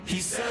He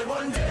said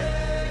one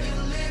day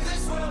you'll leave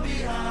this world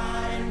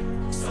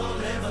behind, so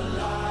live a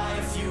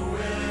life you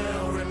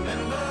will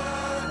remember.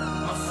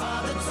 My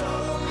father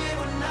told me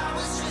when I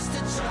was just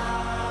a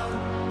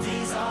child,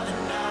 these are the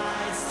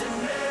nights that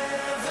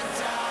never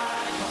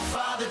die. My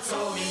father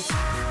told me.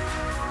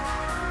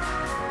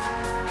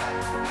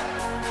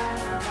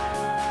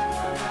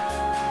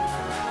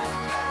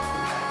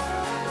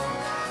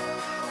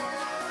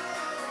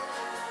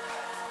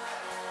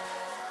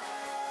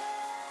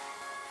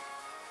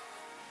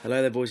 Hello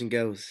there, boys and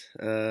girls.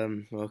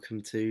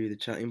 Welcome to the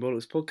Chatting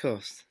Bollocks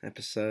podcast,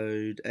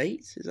 episode 8.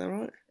 Is that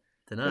right?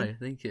 Don't know. I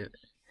think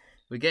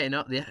we're getting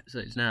up the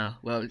episodes now.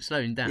 Well, it's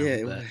slowing down.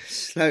 Yeah, but...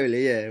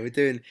 slowly. Yeah, we're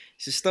doing.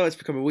 It's just started to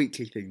become a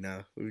weekly thing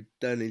now. We've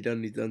only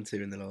done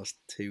 2 in the last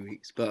 2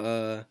 weeks,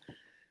 but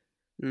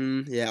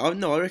yeah.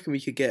 I reckon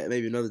we could get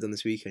maybe another done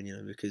this weekend. You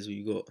know, because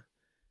we've got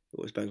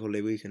it's bank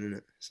holiday weekend, isn't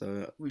it?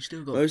 So we've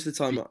still got most of the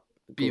time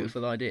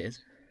beautiful ideas.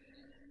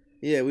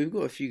 Yeah, we've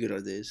got a few good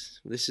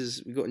ideas.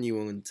 We've got a new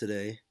one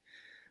today.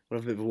 We'll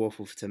have a bit of a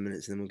waffle for 10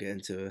 minutes and then we'll get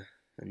into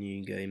a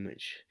new game,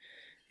 which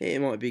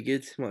it might be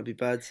good, might be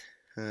bad.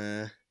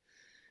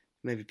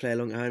 Maybe play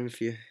along at home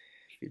if you're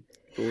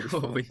bored as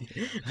fuck. with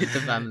the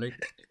family.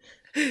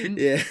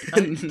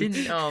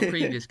 Didn't our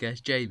previous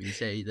guest Jamie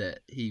say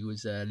that he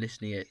was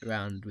listening it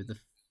round with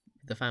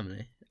the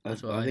family?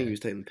 That's what I think he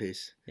was taking the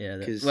piss. Yeah,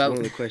 because one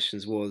of the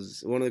questions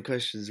was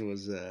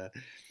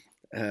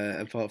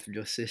apart from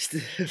your sister,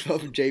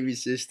 apart from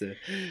Jamie's sister,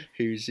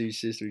 whose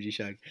sister would you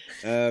shag?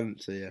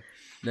 So yeah.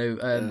 No,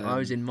 I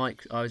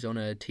was on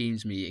a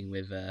Teams meeting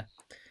with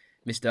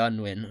Mr.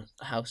 Unwin,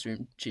 house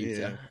room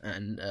tutor,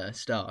 and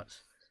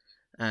Starts.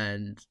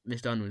 And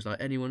Mr. Unwin was like,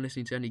 anyone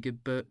listening to any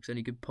good books,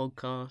 any good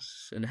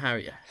podcasts? And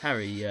Harry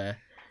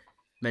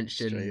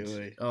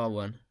mentioned our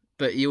one.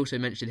 But he also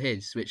mentioned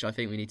his, which I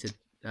think we need to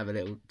have a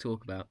little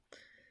talk about.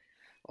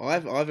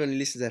 I've only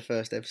listened to their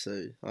first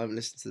episode. I haven't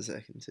listened to the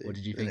second two. What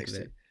did you think of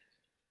it?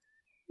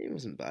 It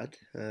wasn't bad.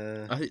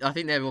 I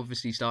think they're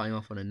obviously starting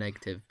off on a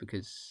negative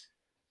because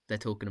they're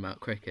talking about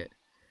cricket.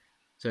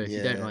 So if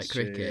you don't like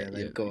cricket,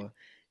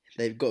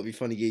 they've got to be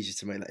funny geezers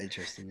to make that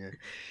interesting. Yeah.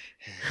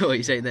 What are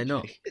you saying? They're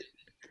not?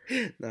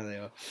 No, they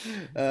are.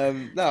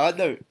 No, I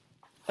don't.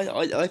 I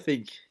don't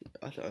think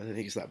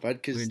it's that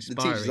bad because the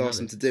teachers asked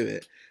them to do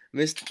it.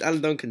 Mr. Alan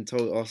Duncan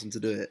asked them to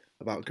do it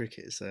about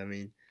cricket. So I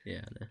mean.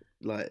 Yeah, I know.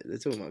 Like they're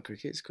talking about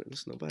cricket,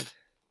 it's not bad.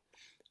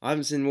 I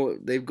haven't seen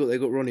what they've got. They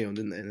got Ronnie on,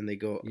 didn't they? And then they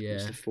got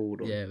Mr.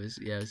 Ford on. Yeah,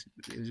 it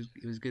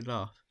was a good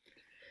laugh.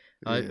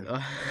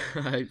 Yeah. I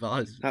hope I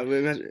was.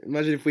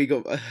 Imagine if we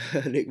got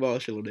Nick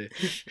Marshall on here.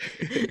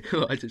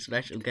 What a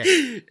special guest.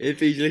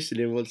 If he's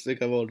listening and wants to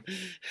come on.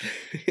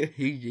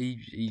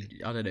 he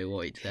I don't know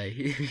what he'd say.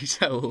 He'd be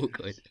so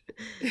awkward.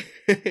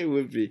 It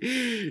would be.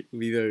 It'd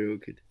be very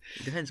awkward.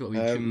 It depends what we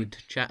would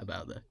chat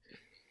about though.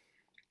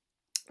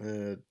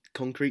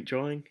 Concrete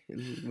drying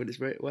when it's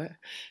wet.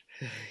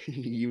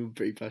 You were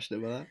pretty passionate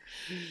about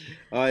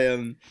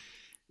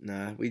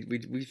that.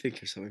 We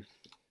think of something.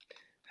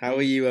 How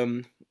are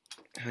you?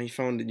 How you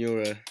finding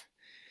your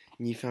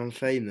newfound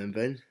fame then,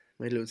 Ben?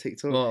 Made a little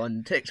TikTok. Well,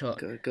 on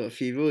TikTok, got a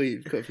few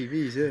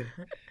views, yeah.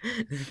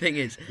 The thing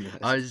is,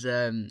 I was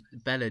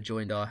Bella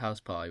joined our house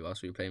party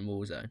whilst we were playing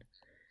Warzone.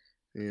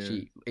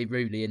 Yeah. It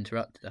rudely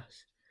interrupted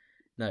us.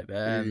 No, but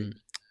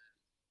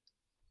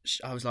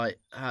I was like,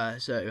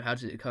 so how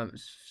does it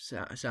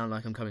sound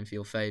like I'm coming for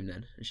your fame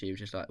then? And she was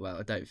just like, well,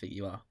 I don't think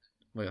you are.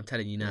 Well, I'm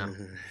telling you now.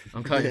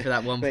 I'm coming for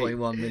that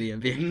 1.1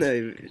 million views.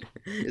 No,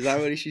 is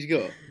that what she's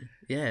got?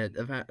 Yeah,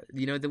 about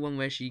the one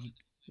where she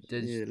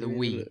does the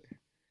Wii.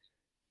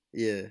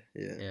 Yeah.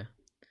 Yeah.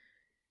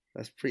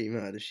 That's pretty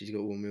mad if she's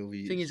got 1 million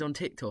views. The thing is, on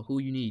TikTok,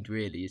 all you need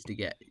really is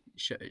to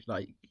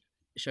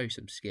show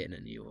some skin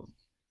and you're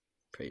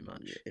pretty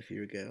much. Yeah, if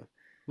you're a girl.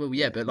 Well,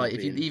 yeah, but like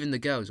even the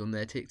girls on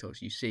their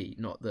TikToks, you see,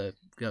 not the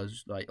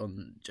girls like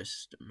on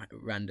just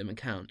random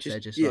accounts. They're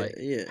just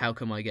how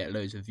come I get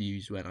loads of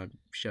views when I'm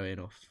showing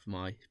off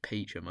my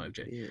peach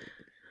emoji? Yeah,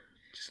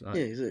 just like...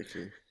 yeah,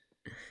 exactly.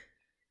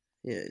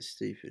 Yeah, it's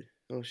stupid.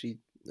 She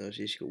got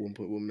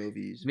 1.1 million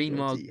views.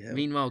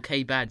 Meanwhile,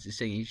 K Bads is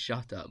singing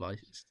 "Shut Up" by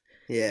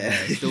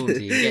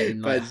Stormzy and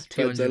getting like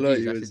 200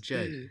 views. That's a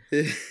joke.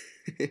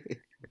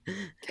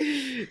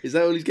 Is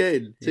that all he's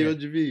getting?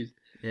 200 views.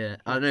 Yeah,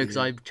 I know because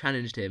I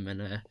challenged him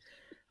and I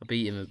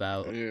beat him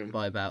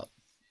by about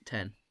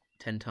 10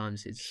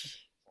 times. It's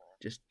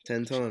just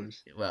 10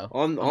 times. Well,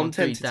 I'm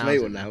tempted to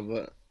make one now,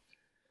 but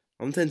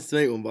I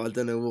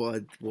don't know what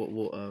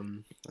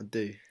I'd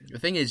do. The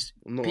thing is,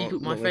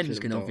 my friends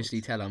can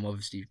obviously tell I'm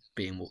obviously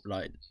being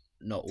like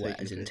not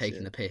wet as in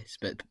taking the piss,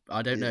 but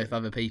I don't know if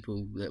other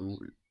people that will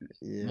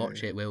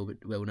watch it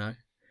will know.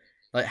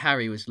 Like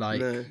Harry was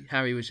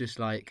just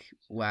like,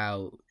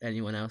 wow,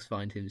 anyone else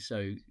find him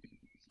so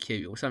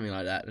cute or something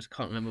like that. I just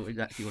can't remember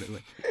exactly what it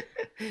was.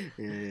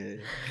 Yeah.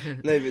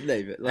 No,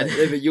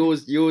 but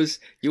yours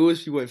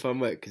you won't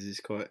find wet because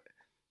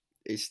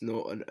it's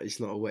not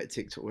a wet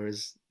TikTok.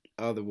 Whereas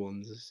other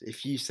ones,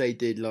 if you say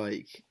did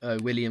like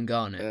William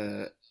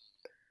Garnett,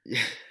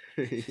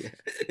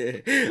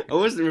 yeah. I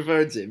wasn't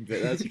referring to him,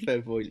 but that's a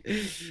fair point.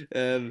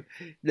 No,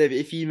 but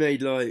if you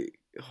made like,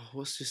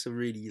 what's just a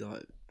really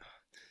like,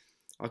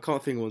 I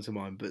can't think of one to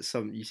mind, but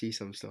you see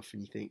some stuff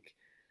and you think,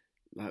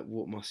 like,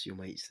 what must your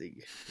mates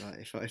think? Like,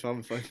 if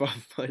I'm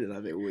finding that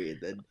a bit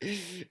weird, then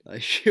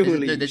like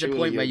surely there's a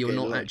point where you're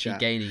not actually chat.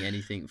 gaining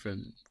anything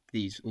from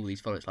all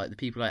these followers. Like the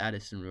people like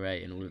Addison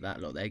Rae and all of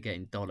that lot, they're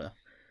getting $1.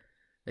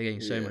 They're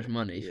getting so much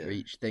money for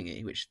each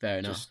thingy, which is fair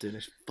enough. Just doing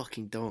this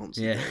fucking dance.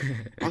 Yeah.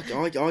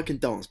 I can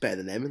dance better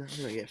than them, and I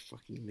don't get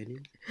fucking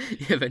millions.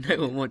 Yeah, but no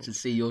one wants to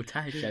see your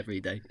tash every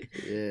day.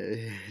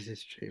 Yeah,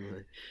 that's true,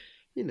 man.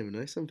 You never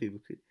know. Some people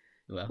could.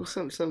 Well,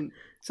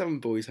 some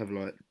boys have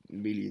like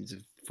millions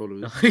of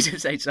followers. I was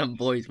just say some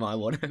boys might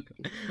want to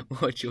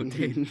watch your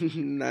thing.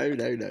 No.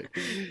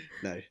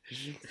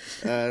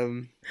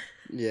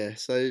 Yeah.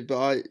 So,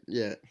 but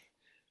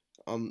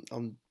I'm.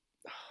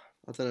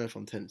 I don't know if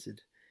I'm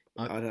tempted.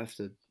 I'd have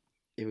to.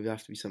 It would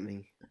have to be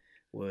something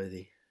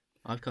worthy.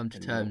 I've come to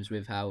terms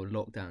with how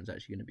lockdown's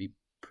actually going to be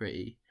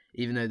pretty,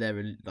 even though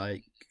they're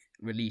like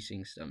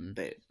releasing some,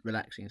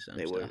 relaxing some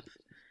stuff.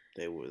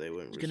 They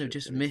won't. Gonna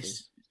just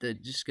miss. I'm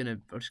just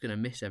gonna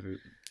miss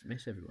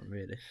everyone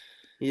really.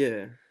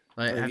 Yeah.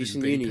 Like having to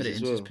really put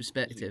it into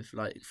perspective.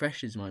 Like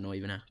freshers might not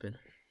even happen.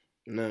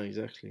 No,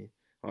 exactly.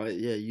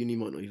 Uni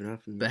might not even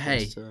happen. But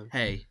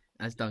hey,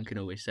 as Duncan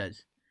always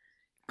says,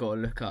 got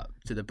to look up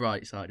to the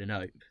bright side and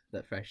hope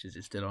that freshers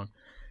is still on.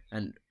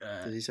 And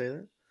did he say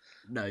that?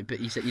 No, but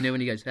he said, you know,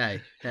 when he goes,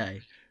 hey,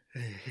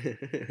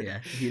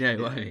 yeah, you know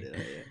what I mean.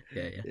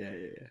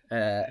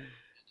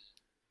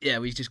 Yeah.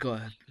 We've just got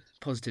a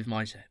positive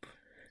mindset.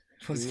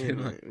 Positive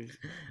mindset.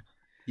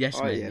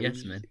 Yes, man.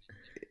 Yes, man.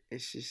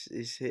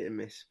 It's hit and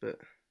miss, but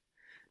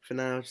for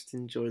now, just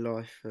enjoy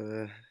life.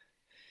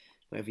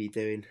 Whatever you're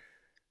doing.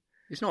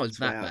 It's not as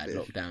bad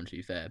lockdown, to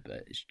be fair,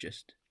 but it's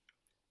just.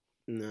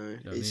 No,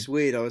 it's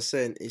weird. I was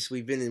saying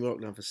we've been in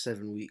lockdown for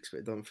 7 weeks,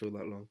 but it doesn't feel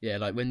that long. Yeah,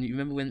 like when you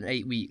remember when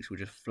 8 weeks would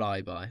just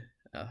fly by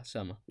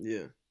summer.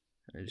 Yeah.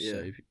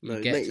 So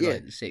you get to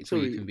like the 6th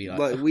week and be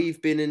like, we've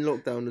been in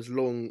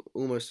lockdown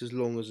almost as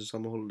long as a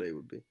summer holiday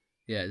would be.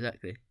 Yeah,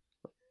 exactly.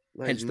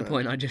 Hence the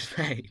point I just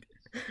made.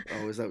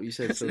 Oh, is that what you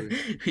said? Sorry.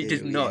 He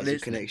does not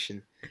listen.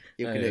 Connection.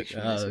 Your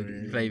connection. Oh,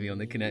 blame me on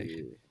the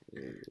connection.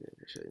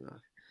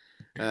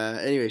 Yeah.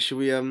 Anyway, shall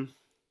we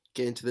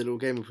get into the little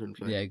game we're going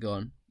to play? Yeah, go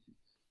on.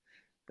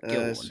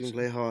 So we can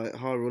play higher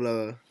or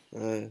lower.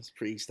 It's a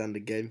pretty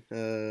standard game.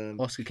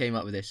 Oscar came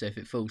up with this, so if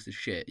it falls to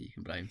shit, you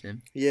can blame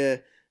him. Yeah,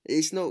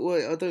 it's not.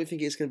 Well, I don't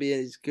think it's going to be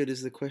as good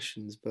as the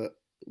questions, but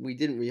we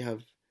didn't really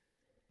have.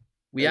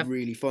 We have a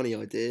really funny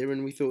idea,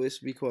 and we thought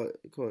this would be quite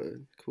a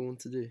cool one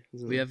to do.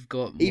 We have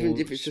got even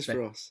if it's just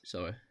for us.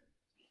 Sorry.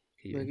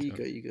 No, you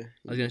go.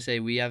 I was going to say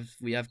we have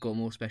got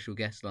more special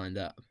guests lined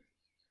up.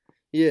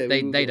 Yeah,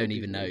 they don't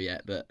even know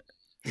yet, but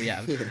we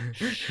have.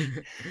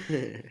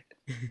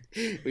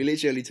 We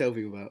literally only tell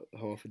people about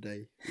half a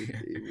day,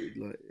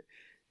 like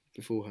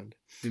beforehand.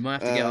 We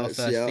might have to get our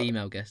first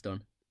female guest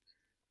on.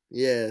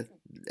 Yeah,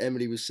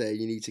 Emily was saying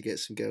you need to get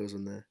some girls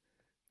on there,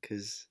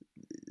 because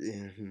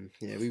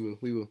we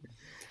will.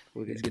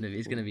 It's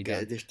gonna be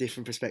done.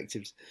 Different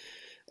perspectives.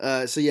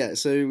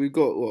 So we've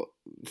got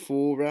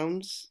 4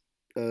 rounds.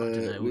 I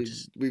don't know.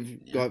 We've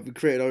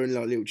created our own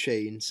like little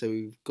chain.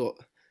 So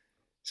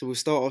we'll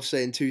start off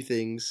saying 2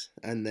 things,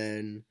 and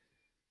then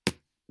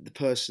the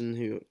person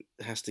who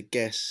has to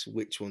guess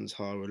which one's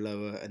higher or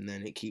lower, and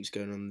then it keeps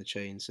going on the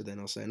chain. So then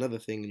I'll say another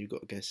thing, and you've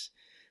got to guess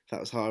if that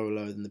was higher or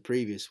lower than the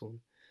previous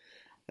one.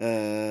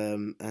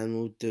 And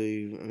we'll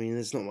do. I mean,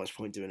 there's not much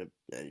point doing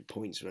any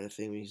points or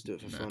anything. We just do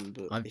it for fun.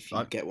 But if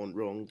you get one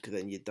wrong,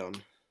 then you're done.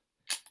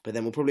 But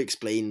then we'll probably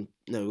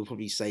we'll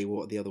probably say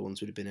what the other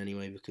ones would have been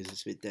anyway, because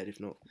it's a bit dead if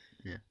not.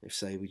 Yeah. If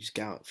say we just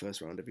get out first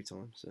round every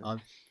time. So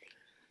I've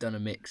done a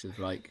mix of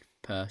like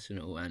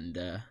personal and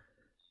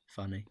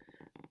funny.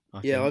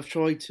 I've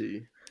tried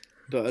to,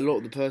 but a lot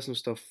of the personal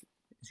stuff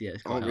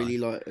aren't really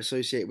like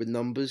associated with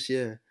numbers.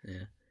 Yeah.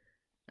 Yeah.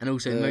 And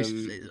also,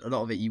 a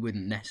lot of it you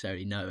wouldn't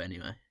necessarily know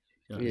anyway.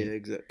 You know what I mean?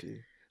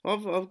 Exactly.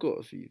 I've got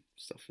a few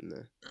stuff in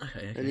there.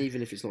 Okay. And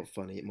even if it's not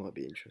funny, it might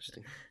be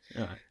interesting.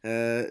 All right.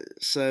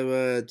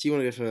 So, do you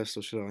want to go first,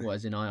 or shall I? What,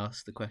 as in I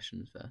ask the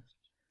questions first?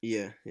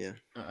 Yeah.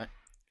 All right.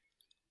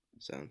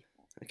 Sound.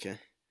 Okay.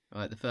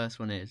 All right, the first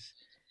one is...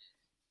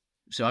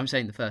 So I'm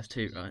saying the first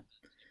 2, right?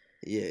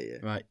 Yeah.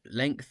 Right,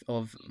 length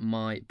of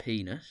my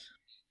penis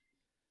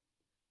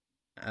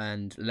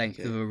and length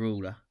of a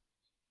ruler.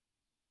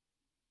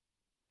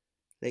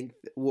 Length?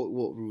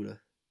 What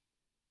ruler?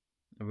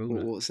 A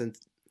ruler. What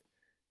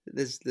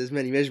There's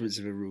many measurements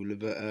of a ruler,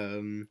 but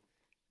I'm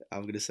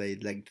going to say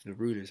length of the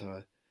ruler is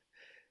higher.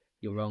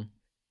 You're wrong.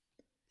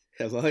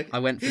 Have I? I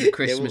went for the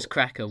Christmas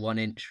cracker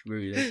 1-inch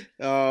ruler.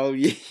 Oh,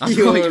 yeah. I'm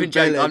not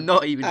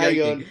even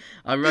joking.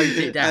 I wrote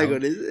it down. Hang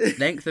on.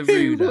 Length of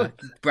ruler,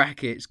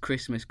 brackets,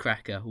 Christmas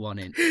cracker 1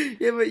 inch.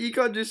 Yeah, but you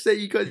can't just say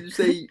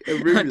a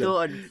ruler. I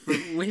thought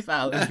I'd whip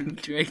out a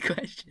trick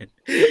question.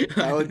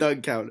 That one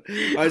don't count.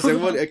 Alright, so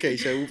one. Okay,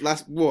 so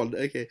last one.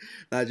 Okay,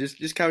 now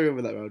just carry on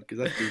with that round, because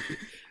that's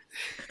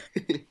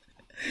goofy.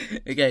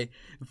 Okay,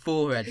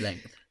 forehead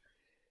length.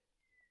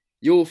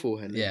 Your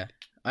forehead length? Yeah.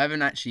 I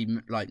haven't actually,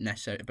 like,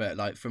 necessarily, but,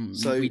 like,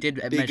 So we did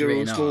measure bigger it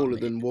or in smaller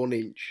art. than 1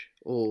 inch,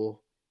 or...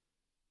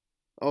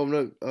 Oh,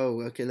 no.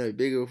 Oh, okay, no.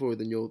 Bigger or smaller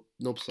than your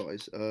knob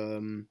size. I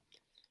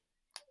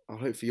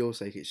hope for your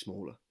sake it's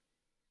smaller.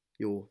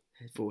 Your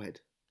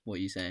forehead. What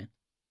are you saying?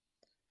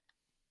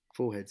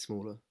 Forehead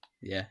smaller.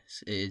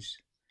 Yes, it is.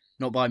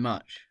 Not by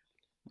much.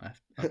 I'm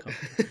not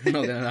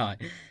going to lie.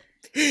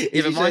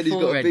 If you said he's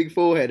got a big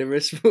forehead and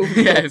a small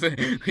yeah,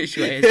 which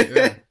way is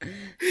it?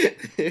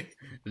 Right?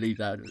 leave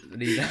that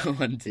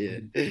one to yeah.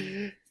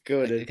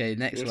 Go on then. Okay,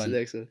 next What's one. the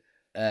next one?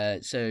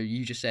 So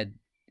you just said,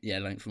 yeah,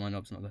 length for my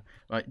knob's not there.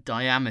 Right,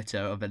 diameter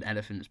of an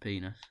elephant's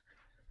penis.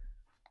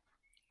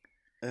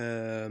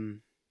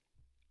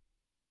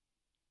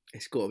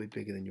 It's got to be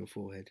bigger than your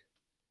forehead.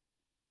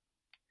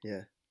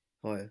 Yeah,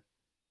 higher.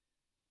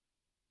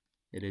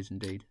 It is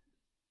indeed.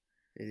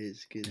 It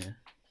is good. Yeah.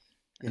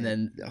 And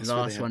then the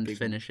last one to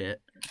finish it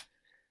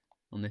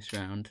on this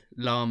round,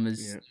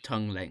 llama's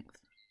tongue length.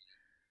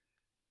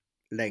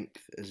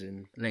 Length, as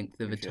in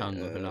length of a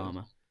tongue of a llama.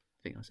 I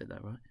think I said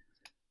that right.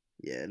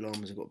 Yeah,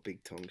 llamas have got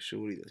big tongues.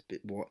 Surely that's a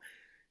bit wide.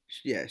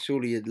 Yeah,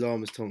 surely a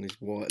llama's tongue is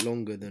wide,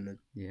 longer than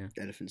an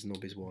elephant's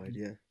knob is wide.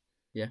 Yeah.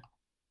 Yeah.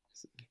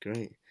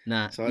 Great.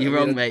 Nah, so, you're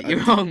wrong, mate.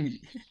 You're wrong.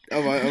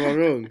 Am I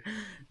wrong?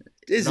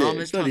 Is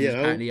llama's it? tongue is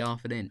apparently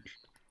half an inch.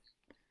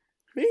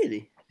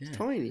 Really? Yeah. It's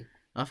tiny.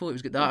 I thought it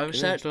was good. I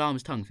researched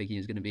llama's tongue thinking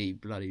it was going to be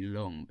bloody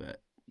long, but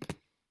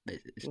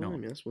it's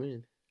not. That's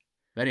weird.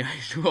 But anyway,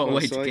 what a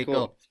way to kick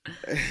off.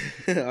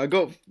 I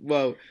got,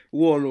 1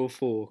 or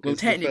 4. Well,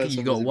 technically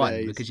you got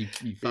 1 because you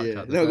fucked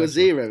up. No, I got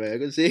 0, mate. I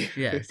got 0.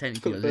 Yeah, it's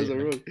technically got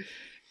 0.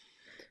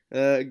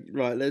 Wrong.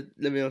 Right, let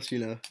me ask you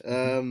now.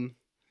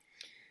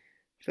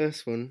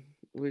 First one,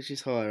 which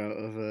is higher out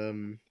of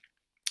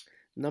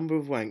number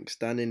of wanks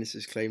Dan Innes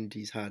has claimed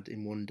he's had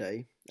in one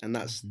day, and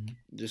that's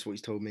just what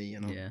he's told me,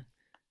 and I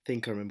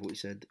think I remember what he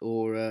said,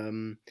 or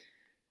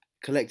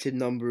collected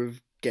number of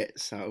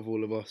gets out of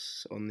all of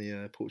us on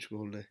the Portugal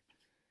holiday.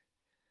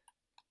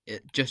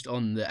 Just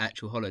on the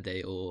actual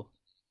holiday, or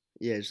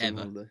just on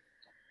the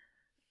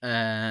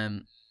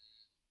holiday.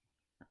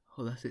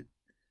 That's it.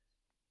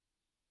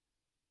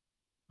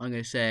 I'm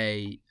going to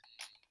say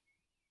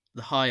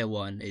the higher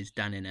one is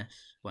Dan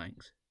Innes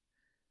wanks.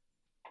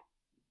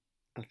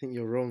 I think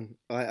you're wrong.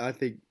 I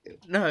think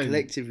no.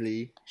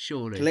 Collectively,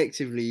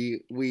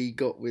 we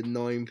got with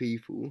 9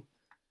 people,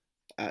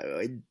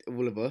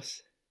 all of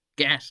us.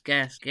 Gas.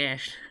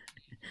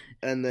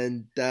 And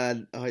then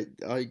Dan, I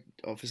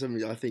for some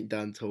reason I think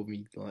Dan told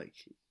me like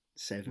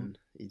 7.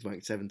 He's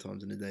wanked 7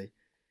 times in a day,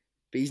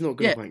 but he's not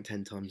going to wank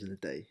 10 times in a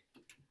day.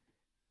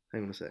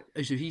 Hang on a sec.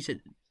 Oh, so he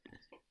said.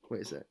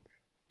 Wait a sec.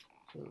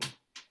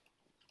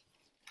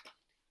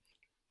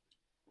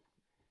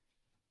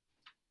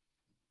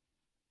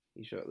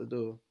 You shut the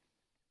door.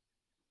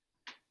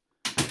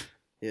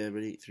 Yeah,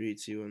 ready? 3,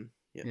 2, 1.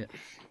 Yeah.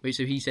 Wait,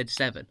 so he said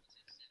 7?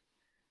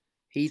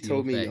 He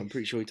told me. I'm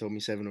pretty sure he told me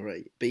 7 or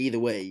 8. But either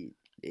way,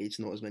 it's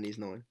not as many as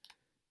 9.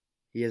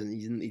 He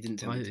didn't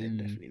tell me 10.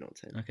 Definitely not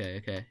 10.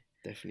 Okay.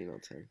 Definitely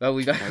not 10. Well,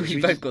 we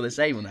both got the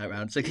same on that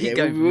round. So keep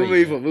going. We'll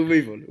move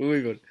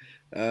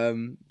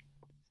on.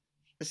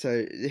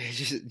 So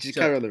just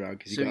carry on the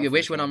round. So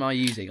which one am I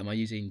using? Am I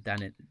using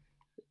Dan Innes?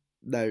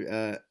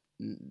 No.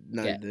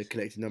 The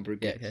collected number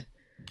of gets. Okay.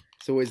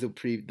 It's always the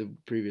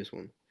previous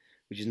one,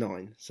 which is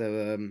 9.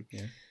 So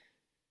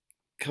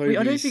Wait,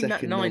 I don't think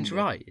that 9's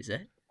right, is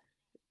it?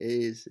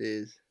 It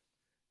is.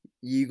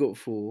 You got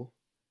 4.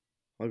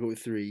 I got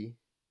 3.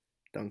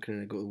 Duncan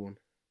and I got 1.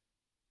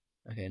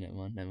 Okay, never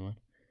mind.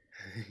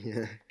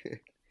 Yeah.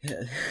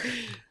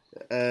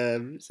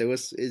 So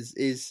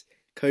is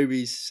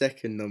Kobe's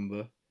second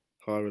number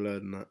higher or lower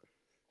than that?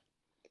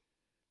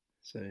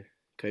 So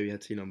Kobe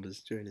had 2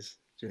 numbers during his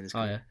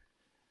career.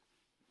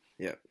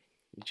 Yeah,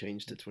 he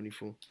changed to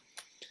 24.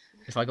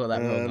 If I got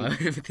that wrong, I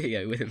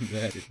would have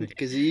murdered me.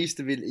 Because he used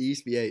to be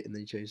 8, and then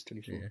he changed to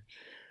 24.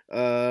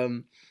 Yeah.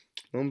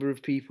 Number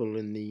of people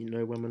in the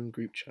No Women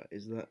group chat,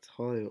 is that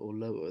higher or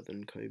lower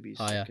than Kobe's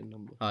second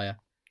number? Higher.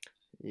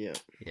 Yeah.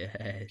 Yes.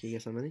 Can you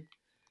guess how many?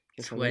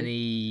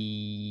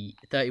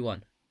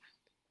 31.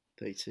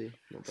 32.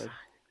 Not bad.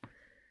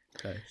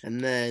 Close.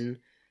 And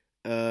then,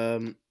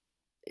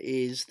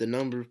 is the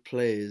number of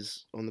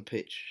players on the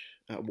pitch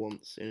at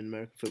once in an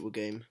American football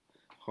game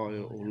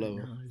higher or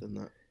lower than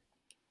that?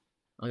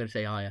 I'm going to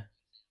say higher.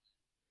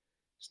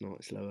 It's not.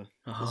 It's lower.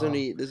 There's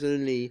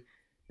only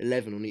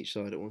 11 on each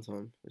side at one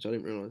time, which I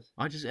didn't realise.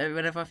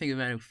 Whenever I think of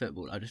American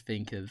football, I just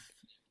think of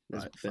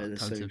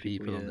tons of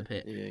people on the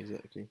pitch. Yeah,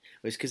 exactly.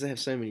 Well, it's because they have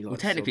so many. Well,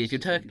 technically, if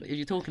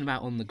you're talking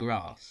about on the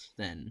grass,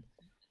 then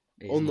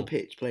on the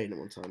pitch playing at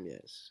one time,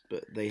 yes,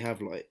 but they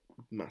have like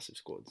massive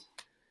squads.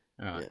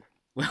 All right. Yeah.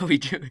 Well, we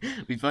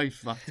both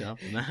fucked up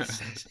on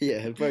that.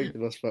 Yeah, both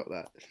of us fucked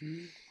that.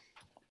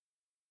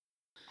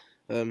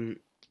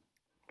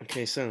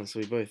 Okay, so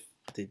we both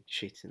did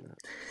shit in that.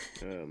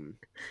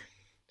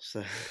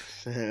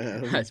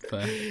 That's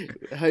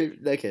perfect.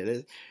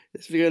 Okay,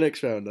 let's go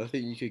next round. I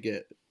think you could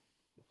get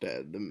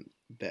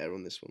better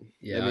on this one.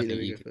 Yeah, let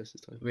me go first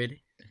this time.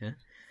 Really? Okay.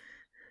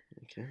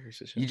 Okay.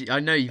 I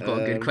know you've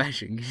got a good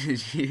question.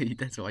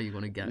 That's why you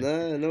want to go.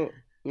 No, not.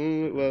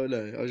 Well,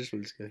 no. I just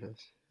wanted to go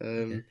first.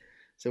 Okay.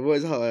 So what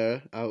is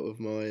higher out of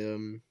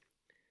my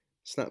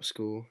Snap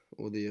score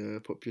or the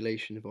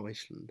population of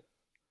Iceland?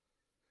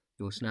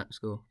 Your Snap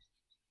score.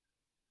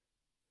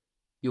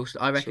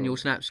 I reckon your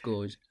Snap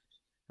score is.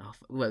 Oh,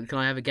 well, can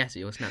I have a guess at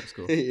your Snap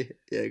score? Yeah,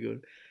 go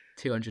on.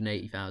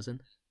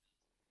 280,000.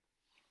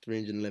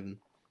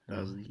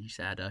 311,000. You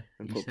saddo.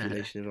 And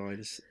population of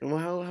Iceland.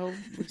 Well, what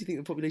do you think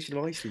the population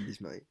of Iceland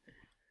is, mate?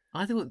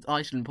 I thought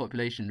Iceland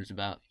population was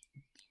about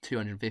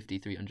 250,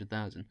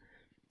 300,000.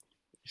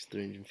 It's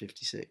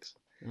 356.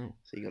 Oh.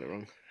 So you got it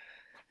wrong.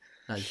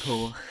 That's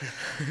poor.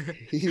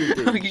 You're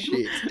doing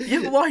shit.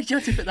 Yeah, but why did you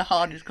have to put the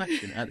hardest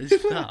question at the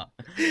start?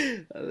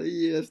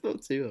 Yeah, it's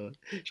not too hard.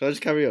 Shall I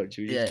just carry on?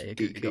 Should we just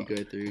keep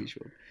going through each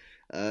one?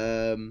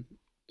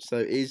 So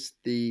is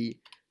the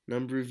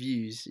number of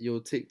views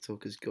your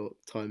TikTok has got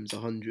times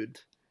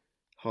 100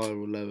 higher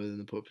or lower than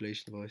the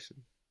population of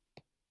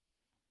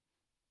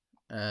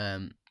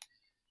Iceland?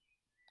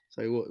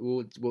 So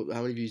what?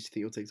 How many views do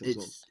you think your TikTok's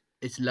on?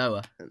 It's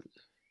lower.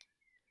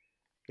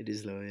 It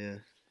is lower, yeah.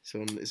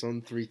 It's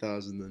on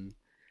 3,000 and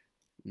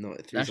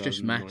not 3,000. That's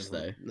just maths,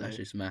 though. No. That's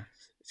just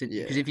maths.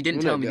 Because if you didn't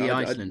tell me the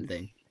Iceland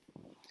thing.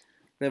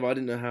 No, but I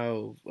didn't know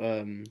how.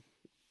 I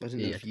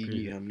didn't know if you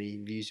knew how many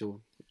views your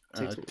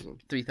TikTok was on.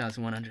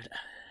 3,100.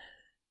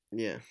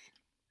 Yeah.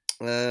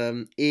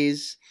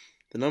 Is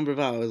the number of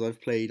hours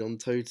I've played in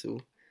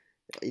total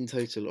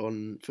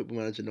on Football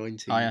Manager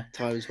 19 higher.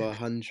 Times by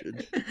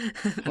 100?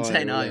 I'm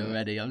saying higher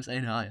already. I'm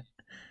saying higher.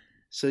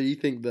 So you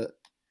think that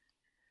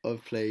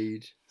I've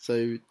played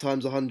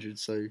times 100?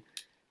 So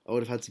I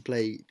would have had to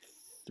play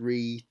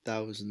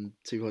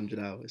 3,200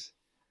 hours.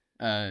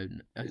 No,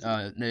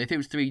 if it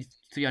was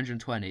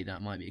 320,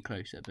 that might be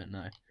closer, but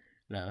no,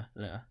 lower.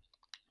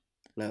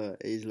 Lower,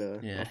 it is lower.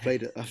 Yeah. I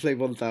played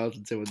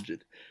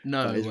 1,200.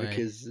 No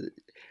way.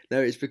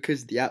 It's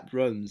because the app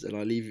runs and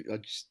I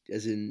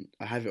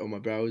have it on my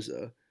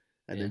browser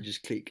and then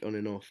just click on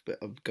and off, but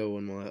I go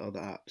on my other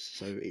apps,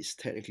 so it's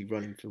technically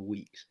running for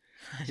weeks.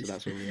 So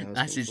that's what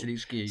that's just an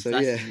excuse. So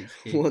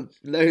no,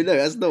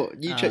 that's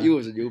not. You check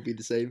yours and you'll be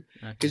the same.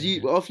 Because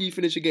after you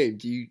finish a game,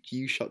 do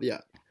you shut the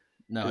app?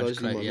 No, I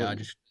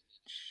just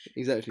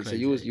exactly. So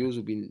yours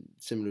will be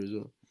similar as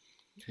well.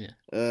 Yeah.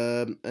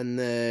 And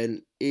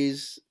then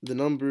is the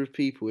number of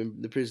people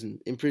in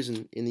prison in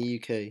the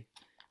UK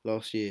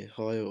last year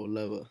higher or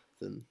lower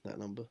than that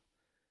number?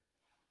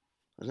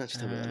 I didn't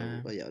actually tell me that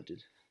number, but yeah, I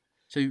did.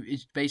 So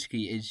it's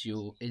basically is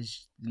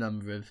the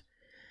number of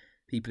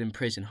people in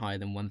prison higher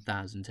than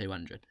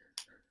 1,200?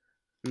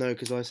 No,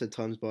 because I said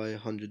times by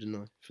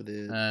 109 for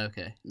the.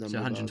 Okay. So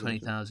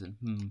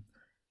 120,000.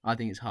 I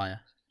think it's higher.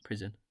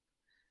 Prison.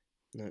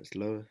 No, it's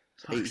lower.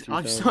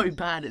 I'm so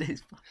bad at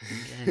this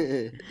fucking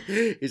game.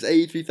 It's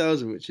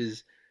 83,000, which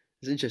is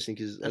interesting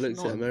because I looked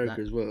at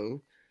America as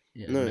well.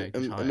 Yeah, no,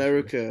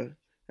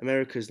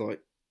 America's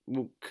like,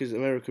 because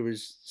America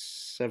is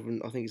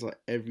 7. I think it's like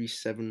every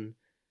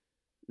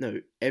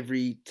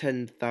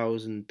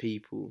 10,000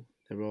 people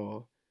there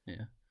are.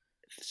 Yeah.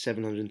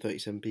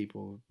 737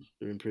 people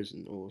are in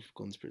prison or have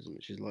gone to prison,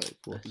 which is like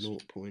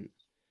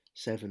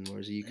 0.7,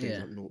 whereas the UK is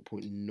like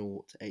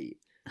 0.08.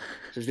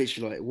 So it's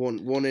literally like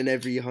one in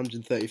every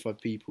 135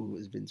 people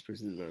has been to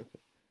prison in America.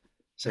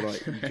 So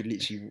like you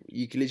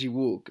could literally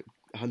walk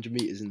 100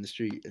 meters in the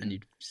street and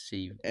you'd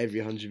see every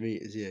 100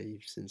 meters. Yeah,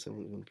 you've seen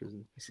someone who's gone to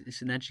prison.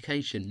 It's an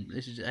education.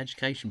 This is an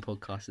education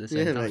podcast. At the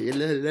same time. Mate, you're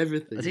learning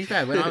everything. To be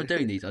fair, when I was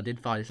doing these, I did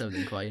find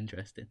something quite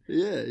interesting.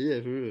 Yeah,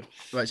 for real.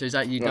 Right, so is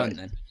that you done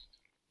then?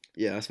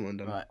 Yeah, that's mine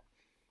done. Right.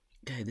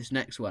 Okay, this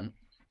next one.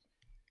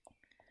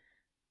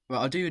 Right,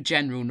 I'll do a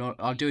general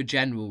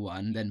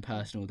one, then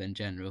personal, then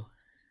general.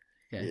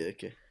 Okay. Yeah,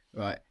 okay.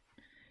 Right.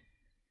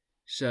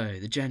 So,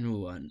 the general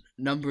one.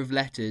 Number of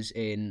letters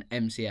in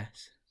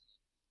MCS.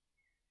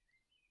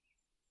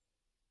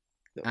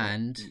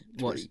 And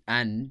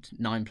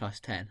 9 plus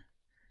 10.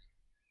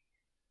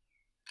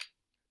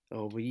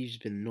 Oh, well, you've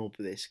just been a knob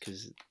with this,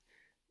 because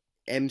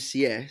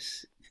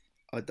MCS,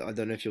 I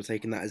don't know if you're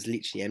taking that as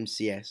literally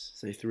MCS,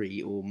 so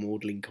 3, or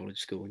Magdalen College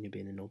School, and you're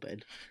being a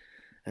knobhead.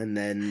 And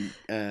then,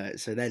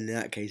 so then in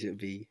that case, it would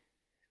be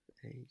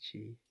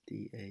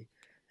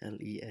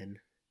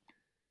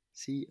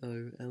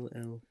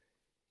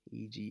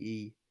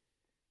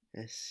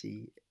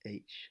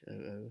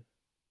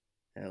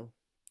HEDALENCOLLEGESCHOOL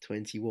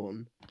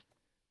 21.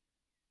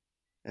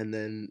 And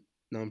then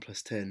 9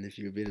 plus 10, if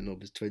you're being a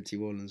knob, is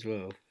 21 as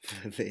well.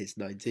 But it's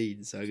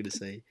 19, so I'm going to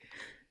say...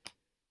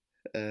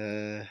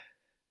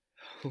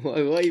 why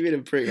are you being a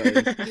prick like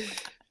this?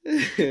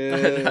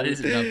 That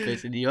isn't enough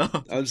pissing you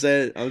off. I'm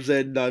saying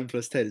 9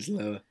 plus 10 is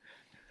lower.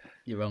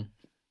 You're wrong.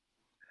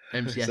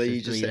 MCS so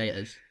is 3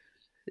 letters.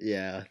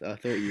 Yeah, I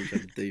thought you were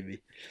trying to do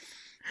me.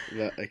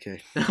 But,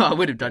 okay. I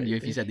would have done you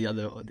if you said the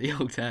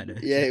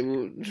alternative. Yeah,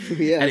 well,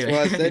 yeah, that's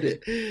why I said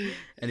it.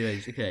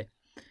 Anyways, okay.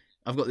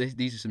 I've got this.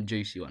 These are some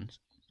juicy ones.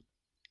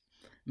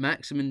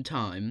 Maximum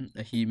time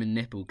a human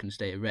nipple can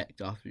stay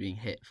erect after being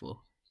hit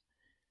for.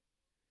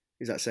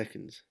 Is that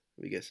seconds?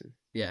 Are we guessing?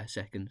 Yeah,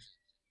 seconds.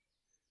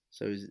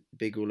 So is it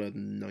big or lower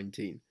than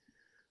 19?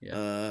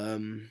 Yeah.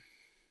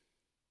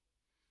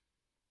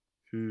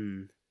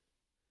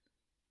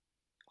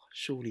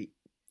 Surely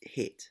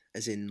hit,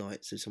 as in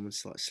like, so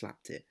someone's like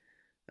slapped it.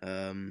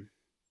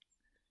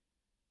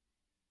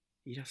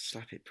 You'd have to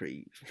slap it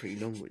pretty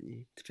long, wouldn't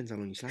you? Depends how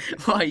long you slap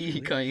it. Why are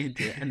you going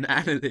into an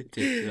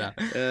analytics of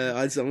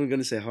that? I'm going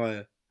to say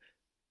higher.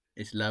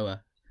 It's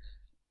lower.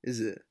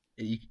 Is it?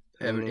 It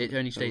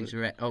only stays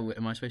erect. Oh,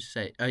 am I supposed to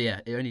say? Oh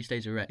yeah, it only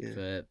stays erect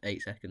for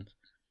 8 seconds.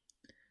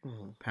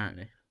 Oh,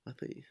 apparently. I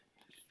thought you.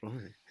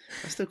 Right.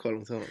 That's still quite a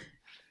long time.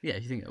 Yeah,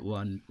 if you think of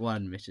one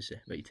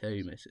Mississippi,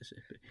 2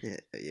 Mississippi. Yeah,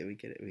 we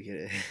get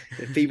it.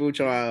 People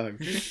try out.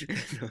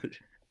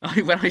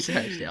 When I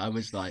searched it, I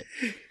was like,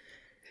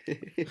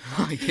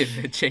 I give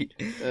it a cheat.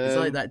 It's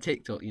like that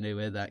TikTok,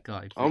 where that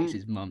guy flicks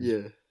his mum.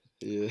 Yeah.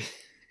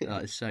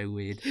 That is so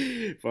weird.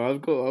 But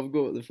I've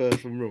got the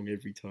first one wrong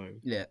every time.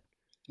 Yeah.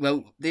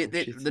 Well,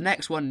 the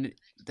next one,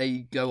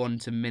 they go on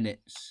to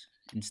minutes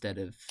instead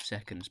of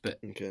seconds. But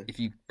if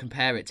you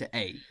compare it to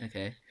 8,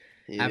 okay,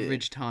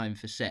 average time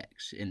for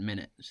sex in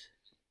minutes.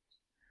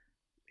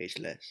 It's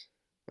less.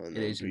 It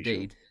is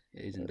indeed.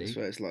 Sure. It is indeed.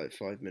 So it's like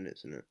 5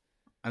 minutes, isn't it?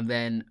 And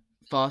then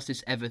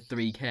fastest ever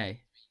 3K.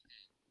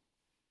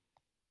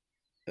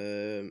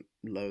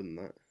 Lower than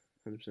that,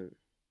 100%.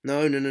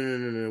 No.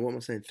 What am I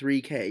saying?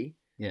 3K.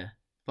 Yeah.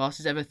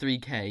 Fastest ever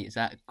 3K, is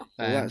that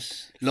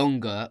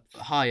longer,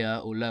 higher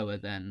or lower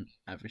than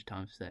average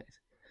time for sex?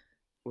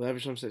 Well,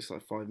 average time for sex is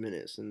like 5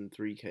 minutes, and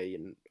 3K,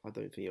 and I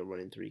don't think you're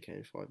running 3K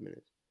in 5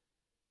 minutes.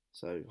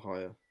 So,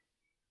 higher.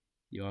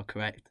 You are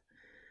correct.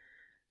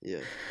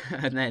 Yeah.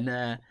 And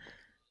then,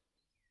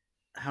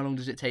 how long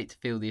does it take to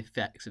feel the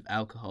effects of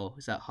alcohol?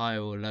 Is that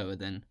higher or lower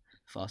than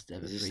fastest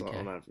ever 3K? Is this like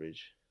on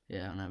average?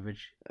 Yeah, on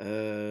average.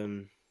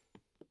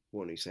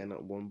 What are you saying?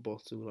 Like one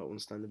bottle, like one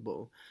standard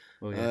bottle.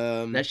 Well,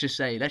 yeah. Let's just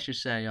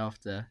say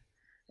after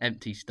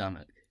empty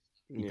stomach,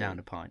 you down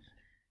a pint.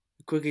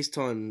 The quickest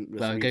time.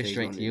 Well, go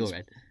straight to your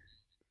head.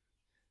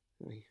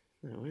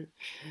 Alright.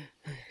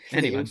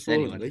 Anyone.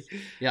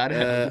 Yeah, I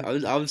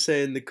know. I was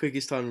saying the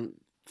quickest time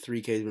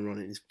 3K's been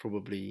running is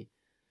probably,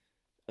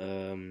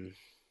 well,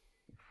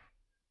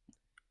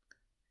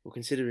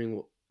 considering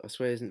what I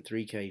swear isn't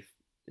 3K.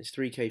 It's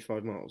 3K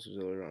 5 miles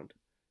all around.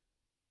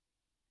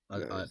 I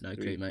have no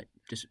clue, mate.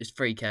 It's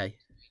 3K.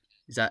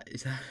 Is that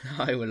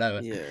higher or lower?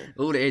 Yeah.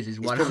 All it is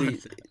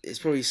 100. It's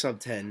probably sub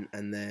 10,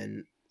 and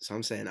then so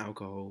I'm saying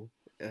alcohol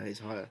is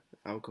higher.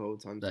 Alcohol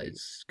times. That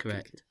is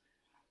correct.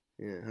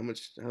 Yeah.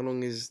 How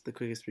long is the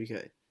quickest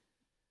 3K?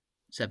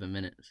 7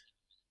 minutes.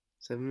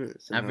 7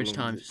 minutes. Average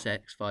time for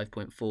sex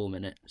 5.4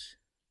 minutes,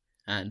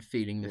 and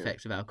feeling the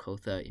effects of alcohol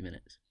 30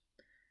 minutes.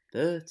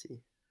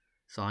 30.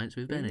 Science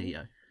with Benny,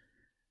 yo.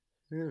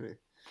 Yeah.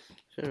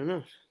 Fair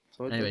enough.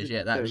 So anyways,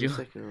 that was your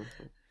second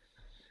half.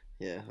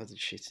 Yeah, I did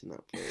shit in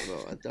that play.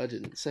 Well, I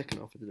didn't. Second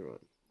half, I did it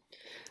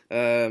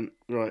right.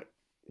 Right.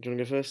 Do you want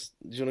to go first?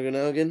 Do you want to go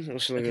now again, or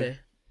shall I go?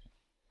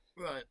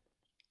 Right.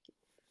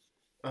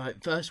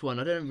 Alright, first one.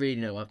 I don't really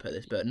know why I put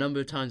this, but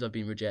number of times I've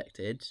been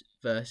rejected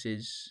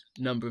versus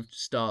number of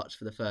starts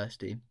for the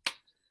first team.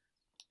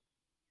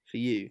 For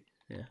you?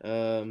 Yeah.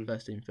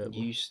 First team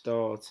football. You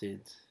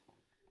started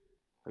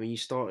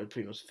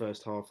pretty much the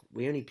first half.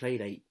 We only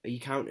played 8. Are you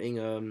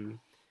counting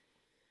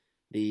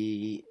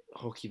the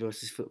hockey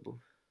versus football?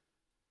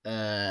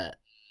 No.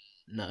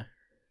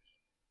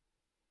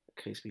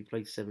 Okay, so we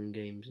played 7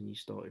 games and you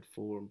started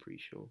 4, I'm pretty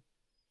sure.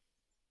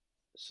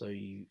 So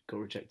you got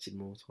rejected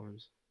more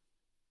times.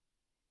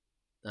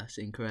 That's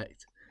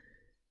incorrect.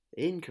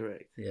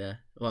 Incorrect? Yeah.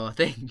 Well, I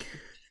think.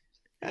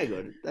 Hang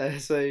on.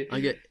 So I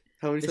get.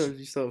 How many times did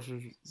you start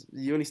from?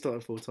 You only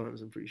started 4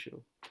 times, I'm pretty sure.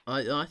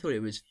 I thought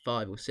it was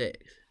 5 or 6.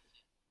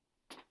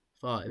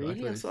 5. Really? I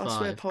thought it was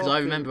 5. Because I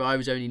remember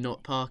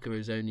Parker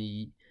was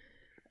only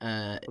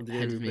ahead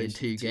of me in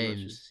 2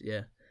 games.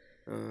 Yeah.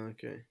 Oh,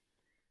 okay.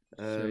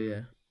 So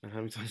yeah. And how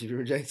many times have you been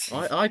rejected?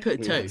 I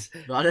put 2,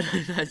 but I don't know.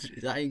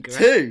 Is that incorrect?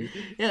 2?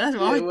 Yeah, that's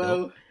what I thought.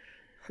 Well,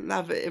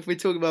 nah, but if we're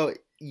talking about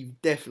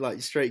you've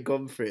definitely straight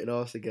gone for it and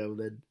asked a girl,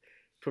 then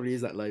probably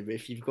is that low. But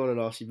if you've gone and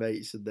asked your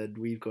mates and then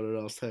we've gone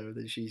and asked her and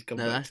then she's come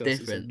back to us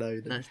and said no,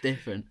 then that's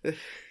different.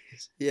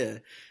 Yeah,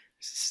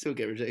 still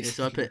get rejected. Yeah,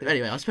 so I'll put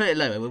it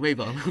lower. We'll move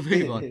on.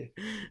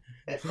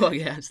 Before I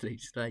get absolutely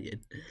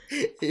slated.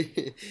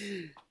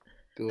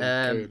 Go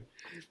on.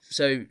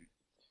 So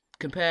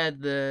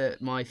compare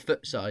my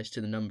foot size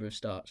to the number of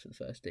starts for the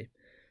first team.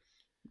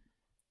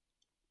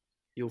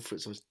 Your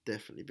foot size is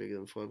definitely bigger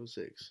than 5 or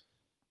 6.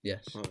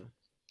 Yes. Oh.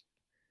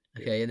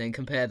 Okay, yeah. And then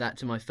compare that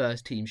to my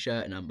first team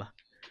shirt number.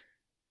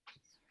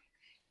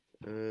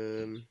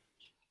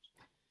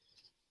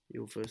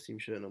 Your first team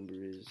shirt number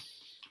is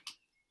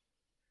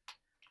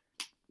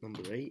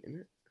number 8, isn't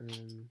it?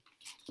 And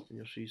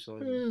your shoe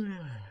size.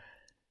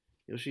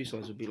 Your shoe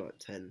size would be like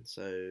 10.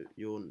 So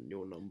your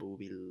number will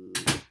be.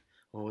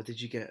 Oh,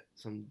 did you get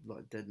some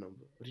like dead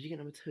number? Or did you get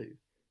number 2?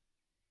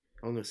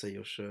 I'm going to say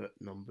your shirt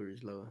number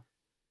is lower.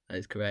 That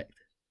is correct.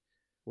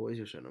 What is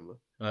your shirt number?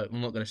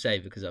 I'm not going to say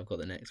because I've got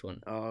the next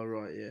one. Oh,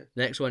 right, yeah.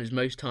 The next one is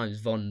most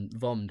times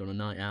vommed on a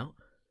night out.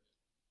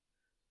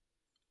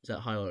 Is that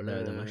higher or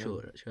lower than my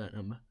shirt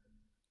number?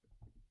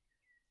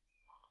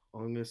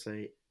 I'm going to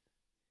say...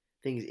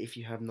 Thing is, if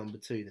you have number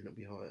 2, then it'll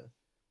be higher.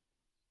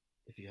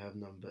 If you have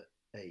number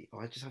 8.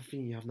 I just have a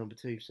feeling you have number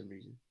 2 for some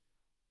reason.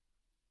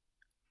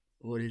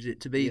 What is it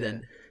to be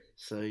then?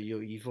 So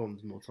you've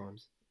vommed more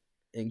times.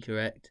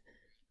 Incorrect.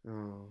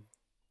 Oh.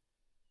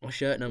 My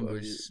shirt number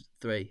is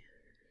 3.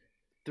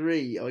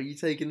 3? Are you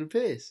taking the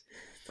piss?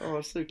 Oh,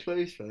 I'm so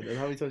close, man. And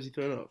how many times have you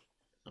thrown up?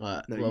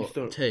 You've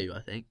thrown 2, I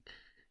think.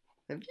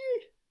 Have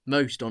you?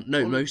 Most on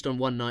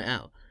one night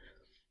out.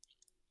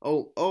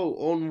 Oh,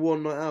 on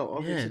one night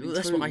out. Yeah, well,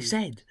 that's what I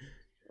said.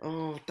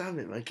 Oh, damn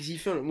it, man! Because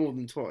you've thrown it more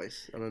than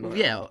twice. I don't know.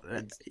 Well,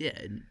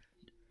 yeah.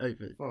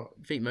 Over. Fuck.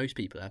 I think most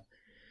people have.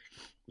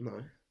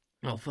 No.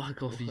 Oh,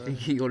 fuck off! You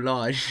thinking you're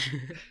large?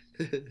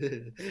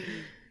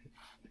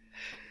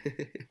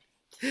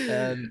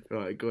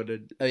 Right, go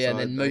on. Oh yeah, and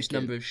then most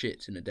number of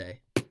shits in a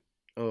day.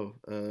 Oh,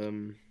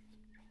 I'm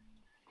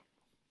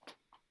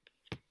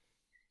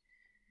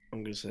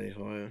gonna say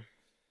higher.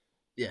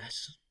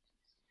 Yes.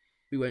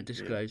 We won't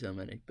disclose how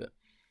many, but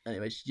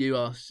anyways, you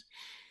ask.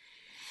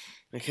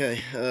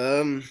 Okay.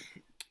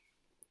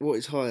 What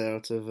is higher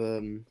out of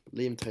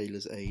Liam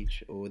Taylor's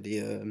age or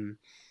the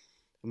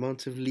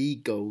amount of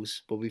league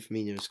goals Bobby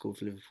Firmino has scored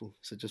for Liverpool?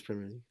 So just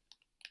Premier League.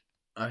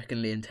 I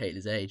reckon Liam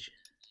Taylor's age.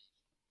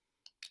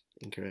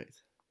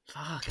 Incorrect.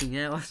 Fucking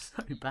hell, I'm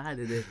so bad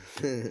at it.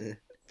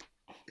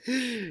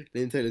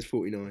 Liam Taylor's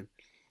 49.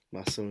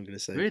 That's what I'm going to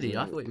say. Really?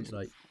 I thought it was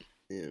like...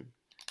 Yeah.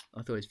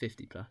 I thought it was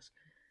 50 plus.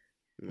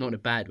 Not in a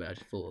bad way, I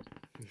just thought.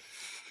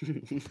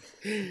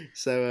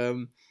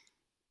 So,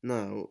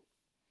 now,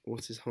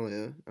 what is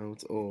higher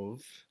out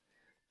of...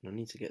 I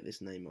need to get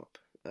this name up.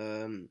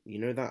 You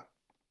know that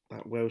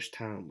Welsh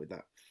town with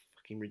that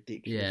fucking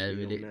ridiculous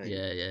name?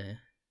 Yeah.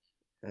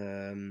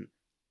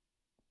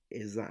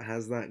 Has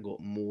that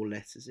got more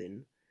letters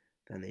in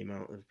than the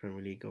amount of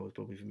Premier League goals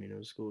Bobby Firmino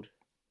has scored?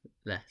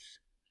 Less.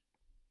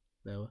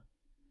 Lower.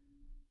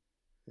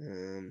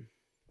 You're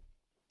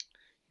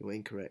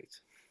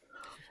incorrect.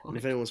 And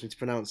if anyone wants me to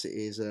pronounce it,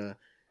 is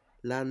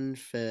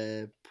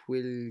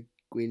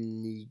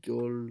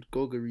Llanfairpwllgwynigol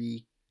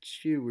Gogari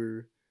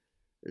Chewer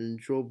and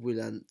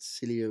Drobwylant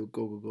Silio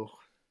Gogogoch.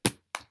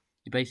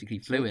 You're basically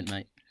fluent,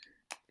 mate.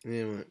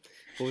 Yeah, right.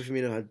 Bobby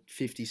Firmino had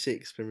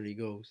 56 Premier League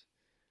goals.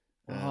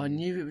 I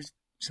knew it was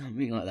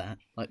something like that,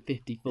 like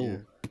 54.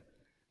 Yeah.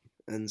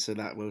 And so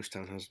that Welsh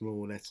town has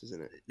more letters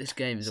in it. This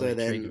game is always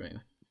triggering.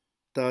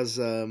 Has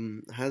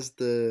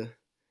the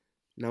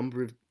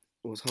number of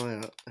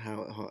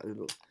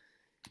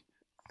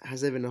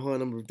has there been a higher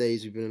number of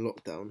days we've been in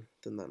lockdown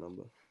than that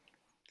number,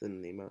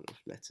 than the amount of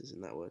letters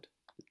in that word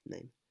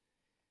name?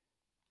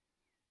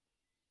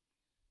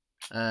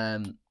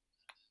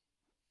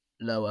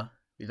 Lower.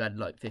 We've had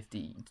like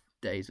 50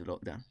 days of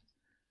lockdown.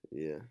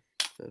 Yeah,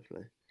 fair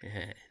play.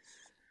 Yes.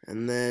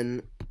 And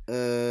then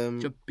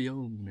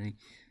Champione.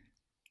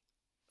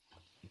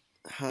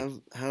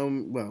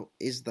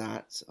 Is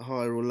that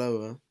higher or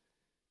lower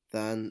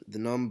than the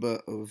number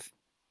of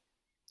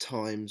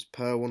times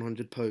per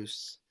 100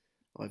 posts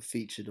I've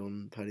featured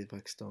on Paddy the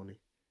Pakistani?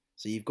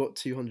 So you've got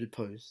 200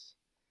 posts.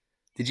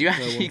 Did you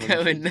actually go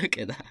and look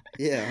at that?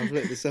 Yeah, I've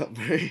looked this up,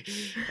 bro.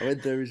 I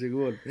went through every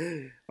single one.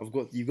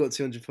 You've got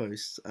 200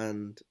 posts,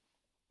 and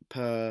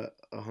per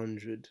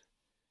 100,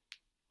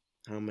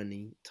 how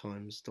many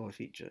times do I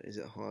feature? Is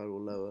it higher or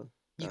lower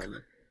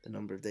than the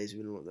number of days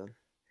we've been in lockdown?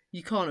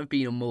 You can't have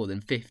been on more than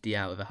 50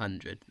 out of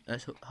 100.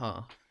 That's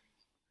half.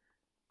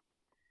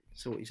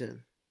 So what are you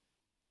saying?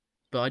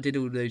 But I did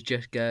all those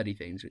Just Gertie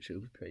things, which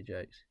were pretty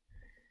jokes.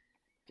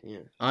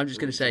 Yeah. I'm just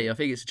going to say, I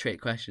think it's a trick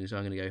question, so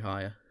I'm going to go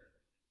higher.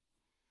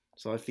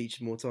 So I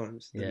featured more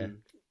times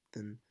than...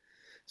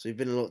 So we've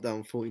been in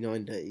lockdown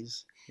 49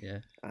 days. Yeah.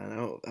 And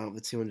out of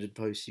the 200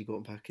 posts you got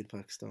on Paddy the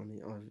Pakistani,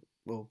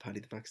 Paddy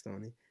the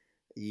Pakistani,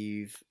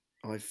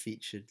 I've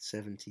featured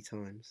 70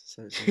 times.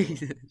 So it's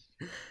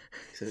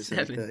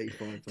like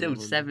 35. Still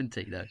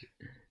 70 though.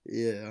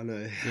 Yeah, I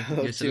know. You're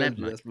a celeb,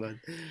 mate. That's mad.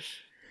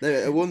 No,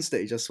 at one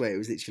stage I swear it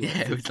was literally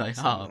it was like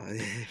half.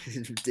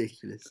 It's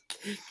ridiculous.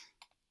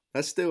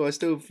 I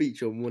still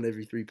feature on one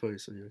every 3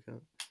 posts on your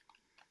account.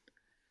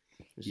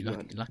 You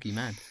lucky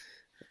man.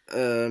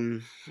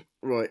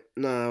 Right,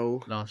 now...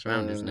 Last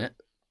round, isn't it?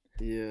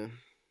 Yeah.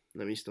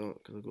 Let me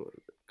start, because I've got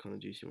a kind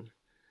of juicy one.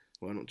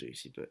 Well, not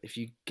juicy, but if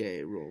you get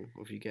it wrong,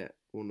 or if you get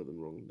one of them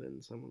wrong,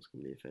 then someone's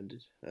going to be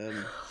offended.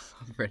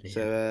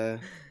 So,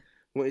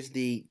 what is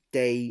the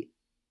day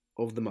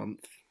of the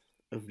month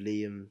of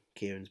Liam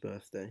Kieran's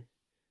birthday?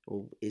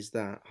 Or is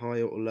that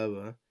higher or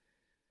lower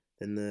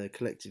than the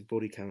collective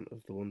body count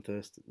of the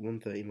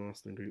 130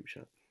 Marston group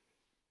chat?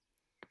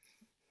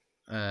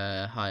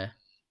 Higher.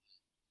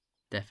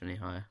 Definitely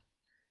higher.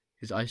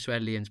 Because I swear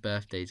Liam's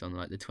birthday's on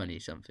like the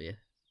 20-something.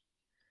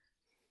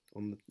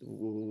 on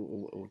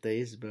what day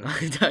is his birthday?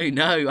 I don't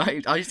know.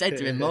 I said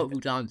to him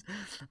multiple times,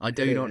 I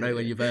do not know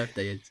when your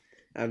birthday is.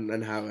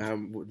 And how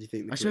what do you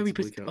think? I swear we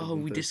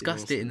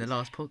discussed it in the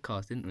last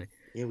podcast, didn't we?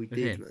 Yeah, we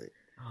did, mate.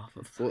 Oh,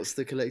 what's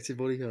the collective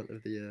body count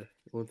of the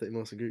 130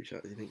 Master group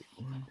chat? Do you think?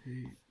 1,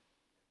 2.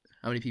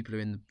 How many people are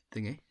in the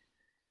thingy?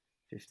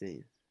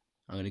 15.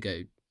 I'm gonna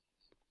go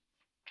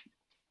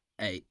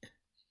 8.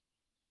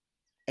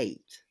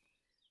 8.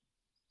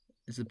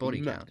 Is the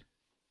body count?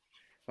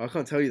 I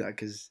can't tell you that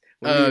because.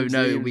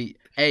 We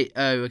 8.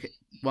 Oh, okay.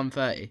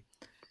 130.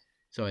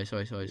 Sorry.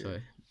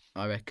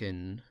 I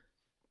reckon.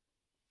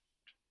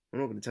 I'm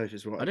not going to tell you if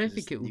it's right. I don't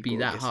think it will be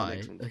that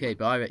high. Okay,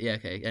 but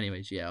okay.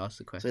 Anyways, yeah, ask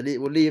the question. So,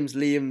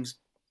 Liam's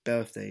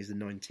birthday is the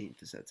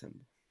 19th of September.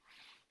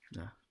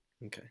 No.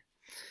 Okay.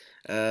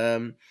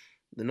 The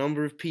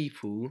number of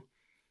people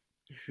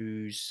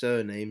whose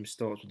surname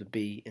starts with a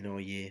B in our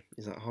year,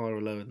 is that higher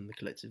or lower than the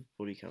collective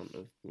body count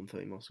of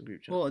 130 Master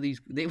group chat? What are these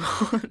questions?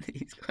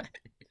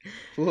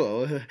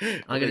 What?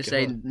 I'm going to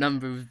say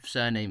number of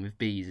surname with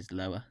B's is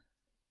lower.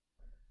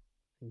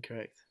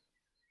 Incorrect.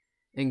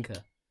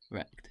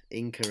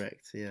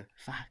 Incorrect, yeah.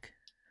 Fuck.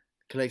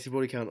 Collective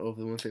body count of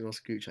the 130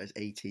 Master group chat is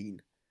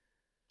 18.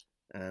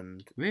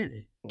 And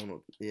really? I'm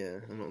not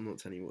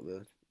telling you what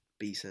the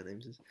B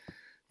surnames is.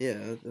 Yeah,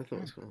 I thought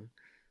it was quite.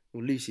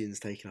 Well,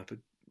 Lucian's taken up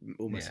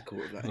almost a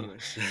quarter of that anyway.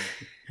 So.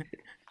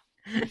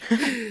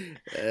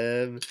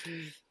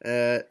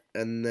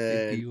 And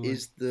then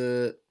is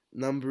the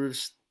number of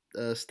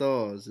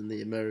stars in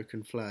the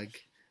American flag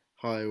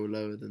higher or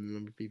lower than the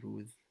number of people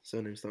with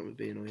surnames starting with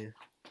B in our year?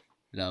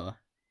 Lower.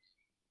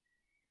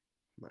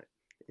 No,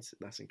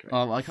 that's incorrect.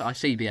 Oh, I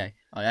CBA.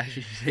 I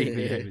actually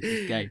CBA with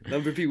this game.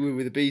 Number of people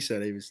with a B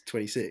surname is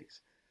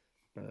 26.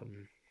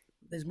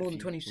 There's more than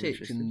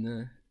 26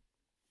 in.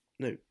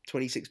 No,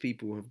 26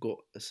 people have got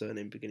a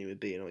surname beginning with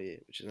B in our year,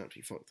 which is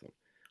absolutely fucked up.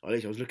 I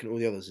was looking at all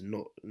the others, and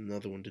not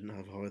another one didn't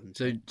have higher than.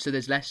 So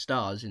there's less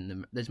stars in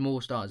them. There's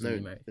more stars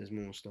in them. There's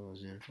more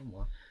stars, yeah.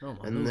 Oh my.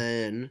 And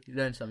then you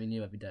learn something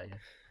new every day. Yeah.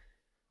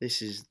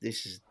 This is.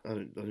 I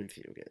don't think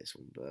you'll get this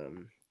one, but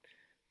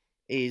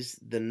is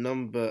the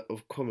number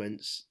of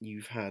comments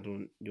you've had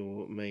on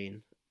your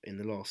main in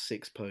the last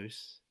 6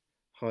 posts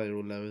higher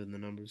or lower than the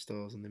number of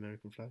stars on the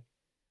American flag?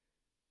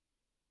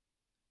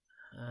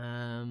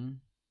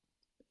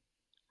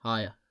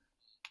 Higher.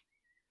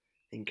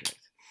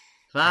 Incorrect.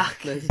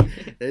 Fuck.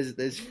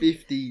 There's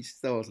 50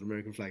 stars on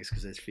American flags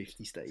because there's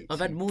 50 states. I've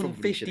had more than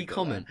 50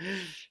 comments.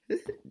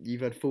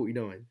 You've had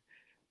 49.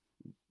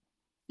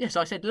 Yes,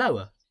 I said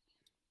lower.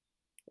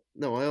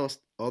 No, I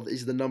asked,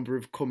 is the number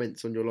of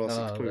comments on your last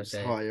 6 posts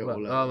higher or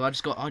lower? Oh, I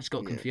just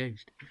got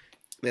confused.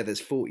 Yeah, there's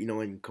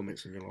 49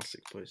 comments on your last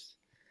 6 posts.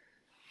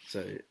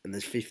 So, and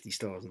there's 50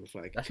 stars on the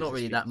flag. That's not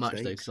really that much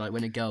though, because like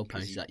when a girl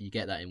posts that, you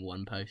get that in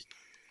one post.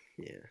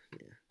 Yeah,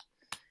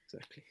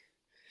 exactly.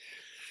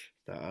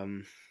 But,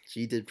 so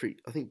you did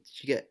I think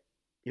you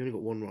only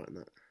got 1 right in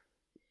that.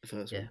 The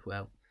first one. Yeah,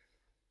 well,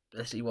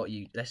 let's see how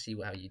you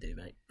do,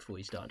 mate, before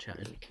you start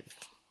chatting. Okay.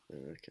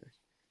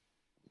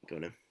 Go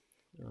on then.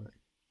 All right.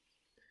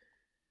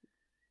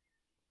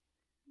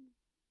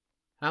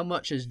 How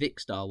much has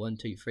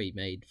Vicstar123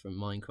 made from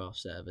Minecraft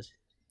servers?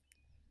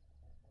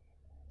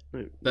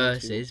 No,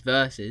 versus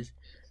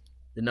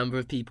the number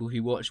of people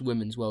who watch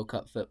Women's World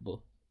Cup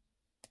football.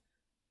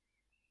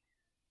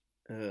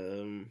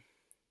 In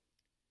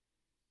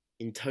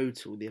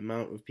total, the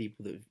amount of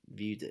people that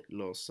viewed it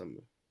last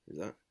summer, is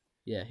that?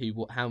 Yeah,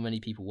 how many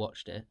people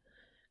watched it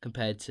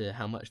compared to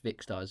how much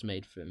Vicstar has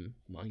made from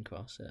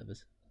Minecraft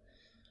servers?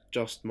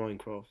 Just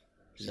Minecraft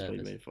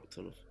servers. Made a fuck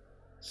ton of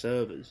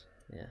servers.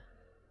 Yeah.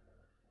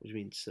 What do you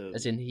mean servers?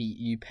 As in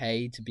you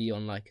pay to be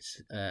on like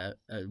a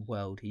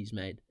world he's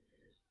made.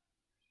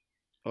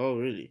 Oh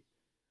really?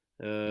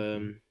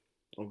 I'm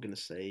gonna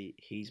say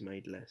he's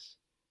made less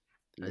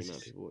than the amount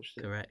of people watched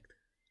it. Correct.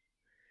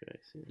 Yeah.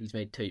 He's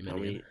made 2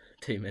 million.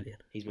 2 million.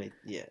 He's made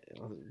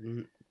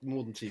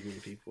more than 2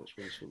 million people watch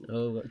women's football.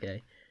 Oh,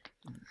 okay.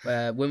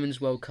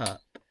 Women's World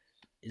Cup,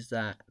 is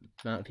that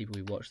amount of people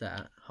who watch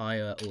that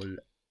higher or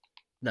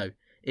no?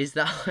 Is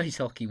that Ice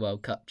Hockey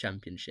World Cup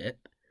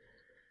Championship?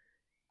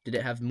 Did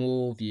it have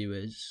more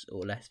viewers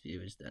or less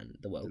viewers than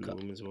the World Cup? The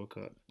Women's World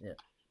Cup. Yeah.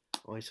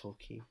 Ice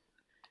hockey.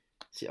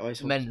 See, ice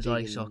hockey. Men's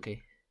ice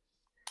hockey.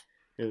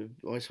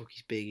 Ice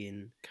hockey's big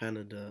in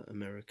Canada,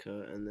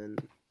 America, and then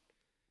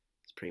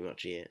that's pretty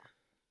much it.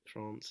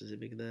 France is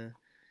big there,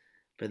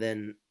 but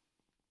then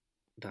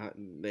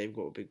they've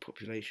got a big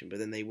population. But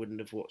then they wouldn't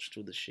have watched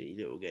all the shitty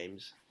little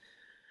games.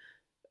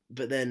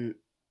 But then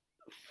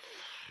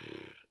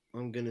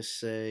I'm gonna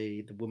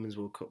say the Women's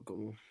World Cup got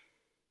more.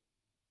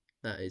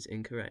 That is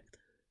incorrect.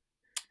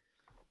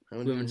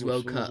 Women's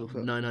World Cup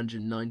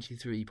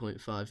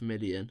 993.5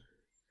 million.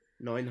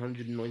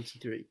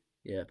 993.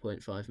 Yeah,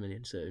 0.5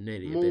 million, so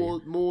nearly more, a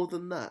billion. More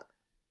than that.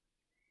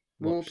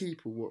 More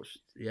people watched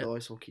the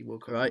Ice Hockey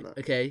World Cup. Right,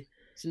 okay.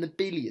 It's in the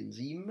billions.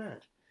 Are you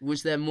mad?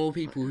 Was there more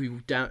people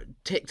who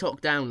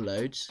TikTok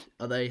downloads?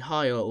 Are they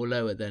higher or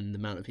lower than the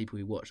amount of people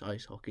who watch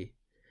Ice Hockey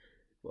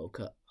World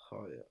Cup?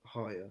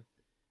 Higher.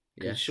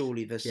 Because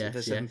surely there's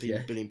 7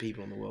 billion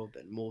people in the world,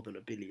 then more than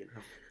 1 billion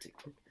have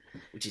TikTok,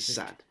 which is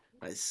sad.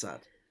 That is sad.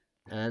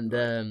 And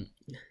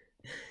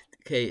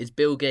okay, is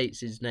Bill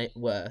Gates' net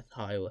worth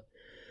higher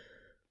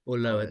or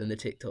lower than the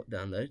TikTok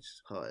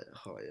downloads?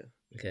 Higher.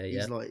 Okay,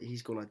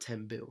 he's got like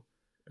 10 bill.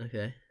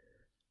 Okay.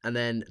 And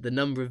then the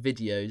number of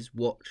videos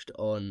watched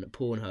on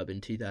Pornhub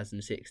in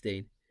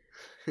 2016.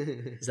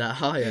 Is that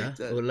higher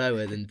or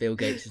lower than Bill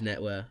Gates'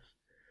 net worth?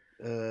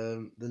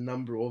 The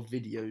number of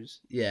videos.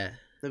 Yeah.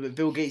 No, but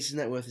Bill Gates'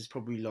 net worth is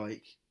probably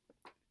like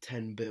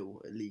 10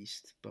 bill at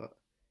least. But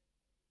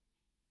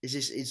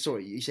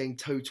sorry, you're saying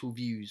total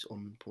views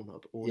on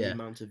Pornhub or the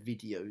amount of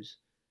videos?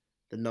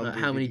 The number.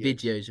 How many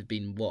videos have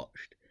been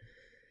watched?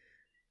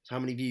 So how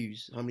many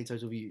views? How many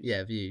total views?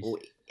 Yeah, views. Or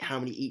how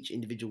many each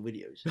individual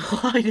videos?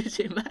 Why does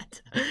it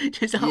matter?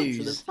 Just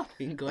answer the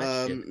fucking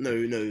question. No.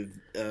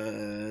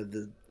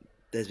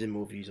 There's been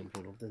more views on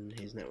Pornhub than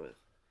his net worth.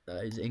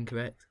 That is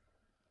incorrect.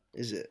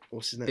 Is it?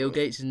 What's his net Bill worth?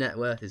 Gates' net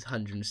worth is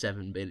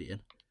 107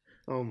 billion.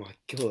 Oh my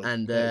god.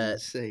 And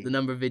the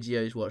number of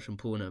videos watched on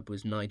Pornhub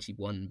was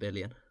 91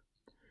 billion.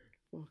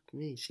 Fuck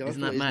me. See,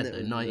 isn't that mad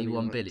though?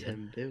 91 billion.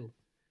 10 bill.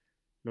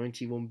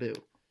 91 bill.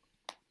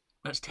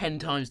 That's 10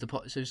 times the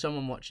pot. So if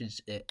someone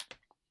watches it.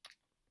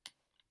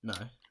 No,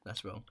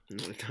 that's wrong. No,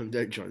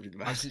 don't try to do the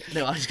math.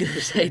 I was going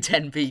to say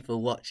 10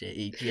 people watch it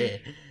each year.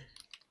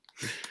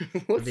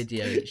 A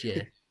video each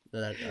year.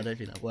 But I don't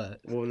think that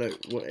works. Well, no.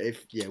 What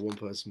if one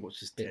person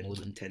watches 10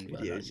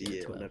 videos a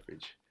year 12. On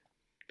average?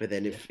 But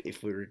then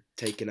if we were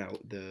taking out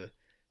the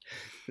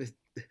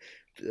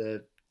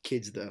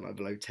kids that are like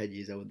below 10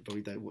 years old,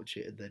 probably don't watch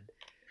it, and then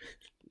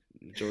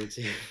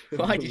majority.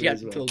 Why did you have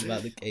to talk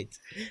about the kids?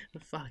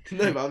 Fuck.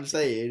 No, but I'm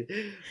saying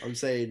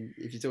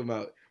if you're talking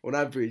about on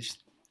average,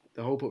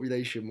 the whole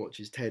population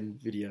watches 10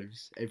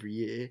 videos every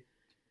year,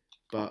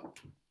 but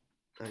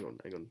hang on.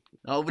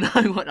 Oh no,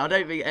 I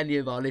don't think any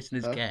of our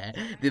listeners care.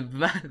 The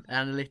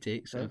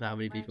analytics of how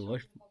many people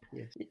watch.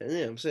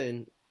 Yeah, I'm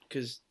saying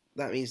because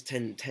that means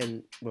 10.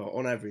 Well,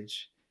 on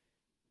average,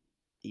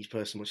 each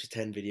person watches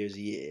 10 videos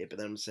a year. But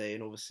then I'm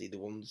saying obviously the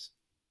ones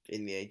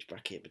in the age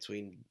bracket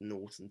between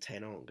 0 and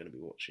 10 aren't going to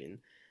be watching,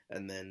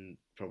 and then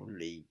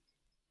probably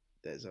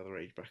there's other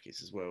age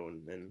brackets as well,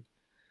 and then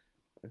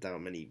I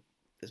doubt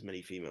there's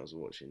many females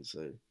watching,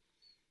 so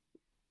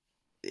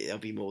there'll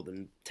be more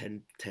than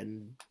 10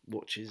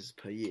 watches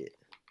per year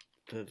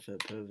per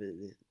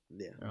video.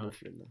 Yeah, right.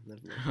 Waffling though.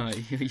 Never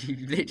mind.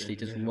 You literally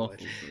just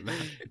waffle.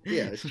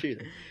 Yeah, it's true.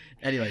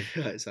 Anyway,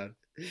 it's sad.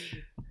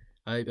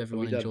 I hope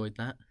everyone enjoyed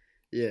that.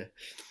 Yeah.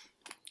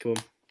 Come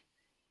on.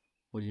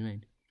 What do you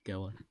mean?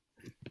 Go on.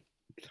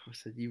 I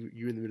said you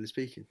were in the middle of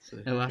speaking.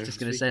 So I was just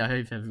going to say I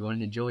hope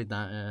everyone enjoyed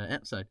that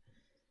episode.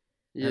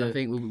 Yeah. And I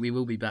think we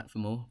will be back for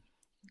more.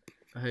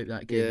 I hope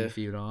that gave you a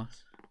few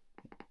laughs.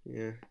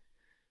 Yeah.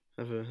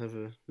 Have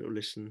a little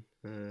listen.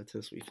 Tell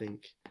us what you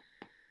think.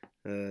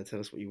 Tell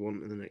us what you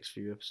want in the next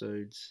few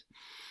episodes.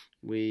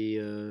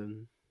 We've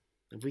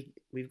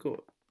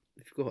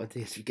got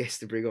ideas for guests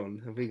to bring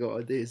on. Have we got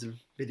ideas of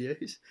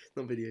videos?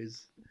 Not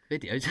videos.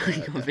 Videos?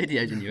 You got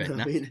videos in your head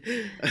now. I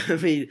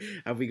mean,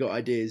 have we got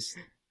ideas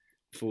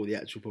for the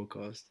actual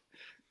podcast?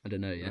 I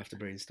don't know yet. We'll have to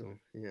brainstorm.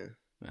 Yeah.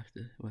 We'll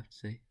have to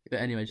see. But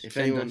anyway, if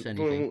anyone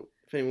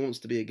wants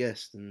to be a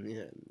guest and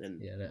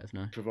let us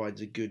know. Provides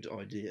a good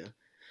idea,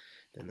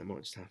 then that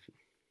might just happen.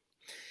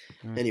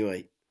 Right.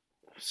 Anyway,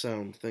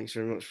 sound. Thanks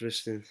very much for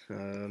listening.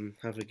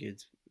 Have a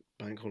good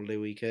bank holiday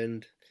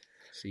weekend.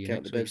 See you Get next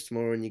out the beds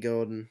tomorrow in your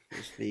garden.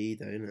 It's the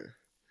Edo, innit?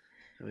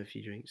 Have a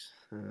few drinks.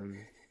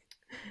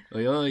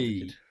 Oi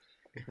oi.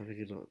 Have a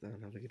good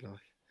lockdown. Have a good life.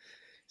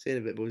 See you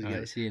in a bit, boys. All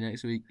right, see you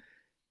next week.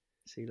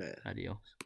 See you later. Adios.